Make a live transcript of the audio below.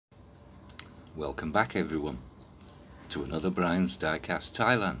Welcome back everyone to another Brian's Diecast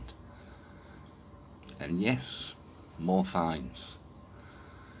Thailand, and yes, more finds.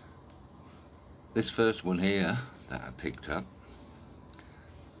 This first one here that I picked up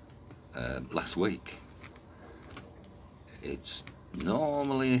last week, it's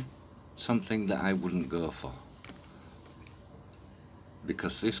normally something that I wouldn't go for,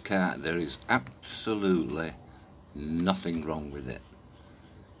 because this car, there is absolutely nothing wrong with it.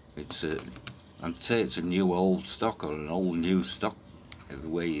 I'd say it's a new old stock or an old new stock, every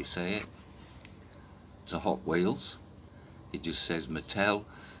way you say it. It's a Hot Wheels. It just says Mattel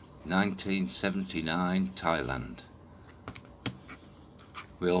 1979 Thailand.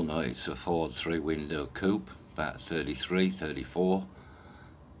 We all know it's a Ford 3-window coupe, about 33, 34,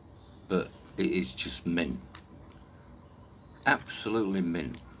 but it is just mint. Absolutely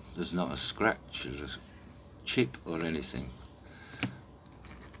mint. There's not a scratch or a chip or anything.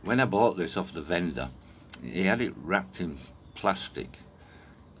 When I bought this off the vendor, he had it wrapped in plastic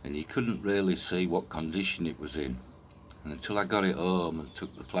and you couldn't really see what condition it was in. And until I got it home and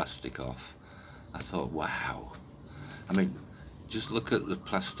took the plastic off, I thought, wow. I mean, just look at the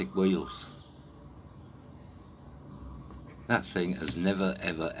plastic wheels. That thing has never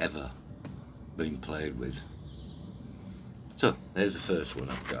ever ever been played with. So there's the first one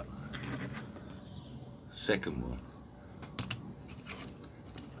I've got. Second one.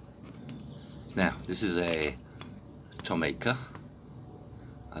 Now this is a Tomica.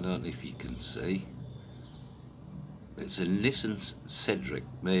 I don't know if you can see. It's a Nissan Cedric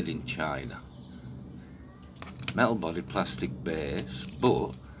made in China. Metal body, plastic base,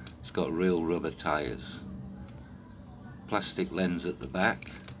 but it's got real rubber tyres. Plastic lens at the back.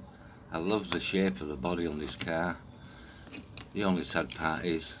 I love the shape of the body on this car. The only sad part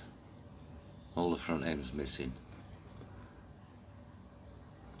is all the front end's missing.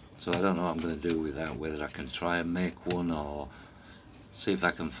 So I don't know what I'm going to do with that, whether I can try and make one or see if I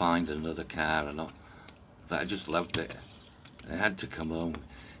can find another car or not. But I just loved it. It had to come home.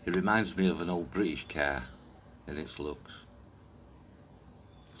 It reminds me of an old British car in its looks.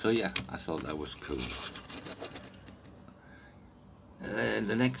 So yeah, I thought that was cool. And then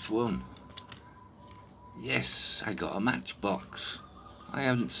the next one. Yes, I got a Matchbox. I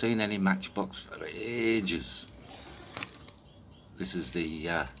haven't seen any Matchbox for ages. This is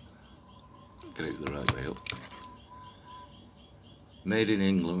the get it the right way up. Made in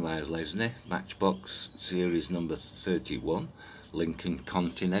England by Lesney, Matchbox series number 31, Lincoln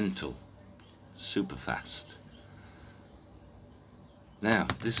Continental, super fast. Now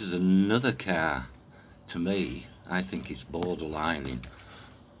this is another car, to me, I think it's borderlining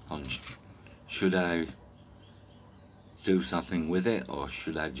on should I do something with it or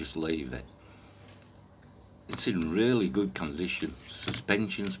should I just leave it. It's in really good condition.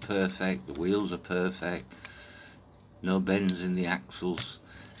 Suspension's perfect, the wheels are perfect, no bends in the axles.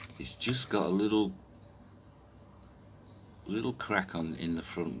 It's just got a little crack in the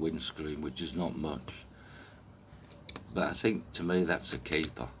front windscreen, which is not much. But I think to me that's a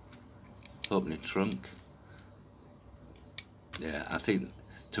keeper. Opening trunk. Yeah, I think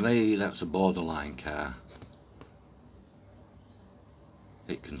to me that's a borderline car.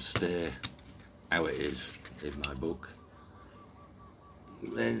 It can stay how it is in my book.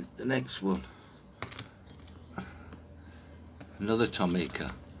 Then the next one, another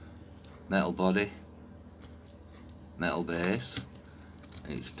Tomica, metal body, metal base,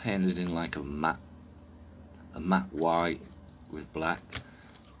 and it's painted in like a matte white with black.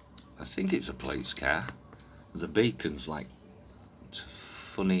 I think it's a police car. The beacon's like a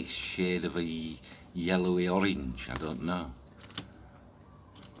funny shade of a yellowy orange, I don't know.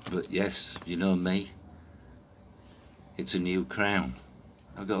 But yes, you know me, it's a new crown.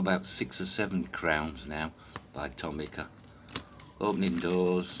 I've got about 6 or 7 crowns now by Tomica. Opening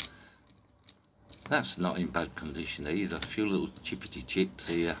doors. That's not in bad condition either. A few little chippity chips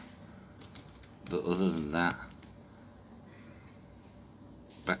here. But other than that,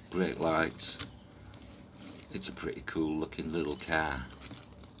 back brake lights. It's a pretty cool looking little car.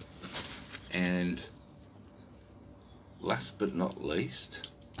 And last but not least,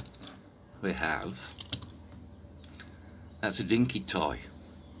 we have, that's a dinky toy,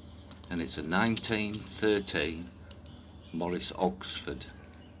 and it's a 1913 Morris Oxford.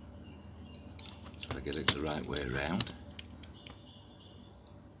 So I get it the right way around.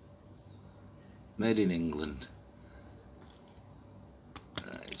 Made in England.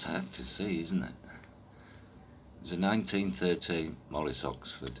 It's hard to see, isn't it? It's a 1913 Morris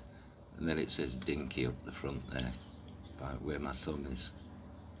Oxford, and then it says dinky up the front there, about where my thumb is.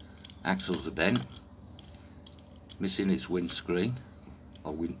 Axles are bent, missing its windscreen,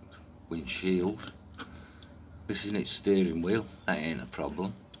 or windshield. Missing its steering wheel, that ain't a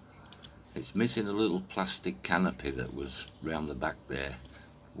problem. It's missing a little plastic canopy that was round the back there,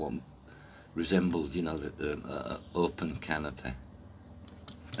 what resembled, you know, the open canopy.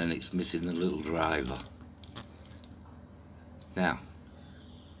 And it's missing the little driver. Now,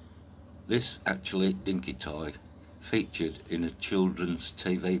 this actually dinky toy featured in a children's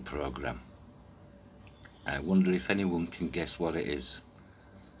TV programme. I wonder if anyone can guess what it is.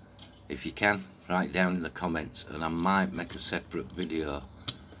 If you can, write down in the comments and I might make a separate video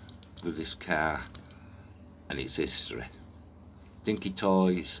with this car and its history. Dinky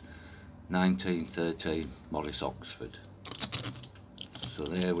Toys, 1913, Morris, Oxford. So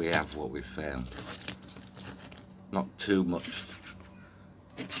there we have what we found. Not too much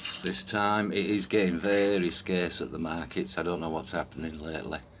this time. It is getting very scarce at the markets. I don't know what's happening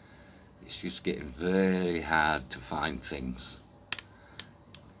lately. It's just getting very hard to find things.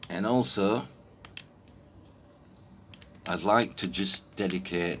 And also, I'd like to just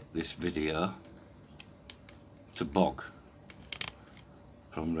dedicate this video to Bog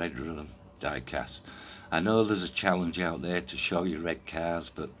from Red Room Diecast. I know there's a challenge out there to show you red cars,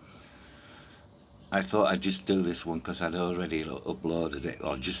 but I thought I'd just do this one because I'd already uploaded it,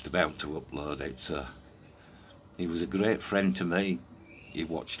 or just about to upload it. So he was a great friend to me. He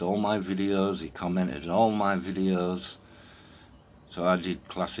watched all my videos, he commented on all my videos, so I did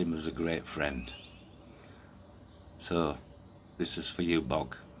class him as a great friend. So this is for you,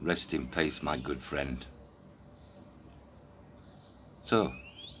 Bog. Rest in peace, my good friend. So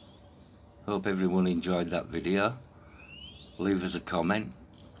hope everyone enjoyed that video. Leave us a comment.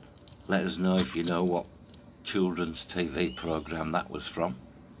 Let us know if you know what children's TV programme that was from.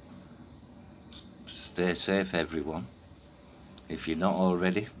 Stay safe, everyone. If you're not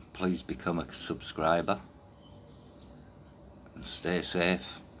already, please become a subscriber. And stay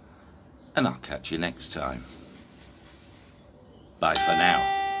safe. And I'll catch you next time. Bye for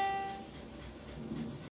now.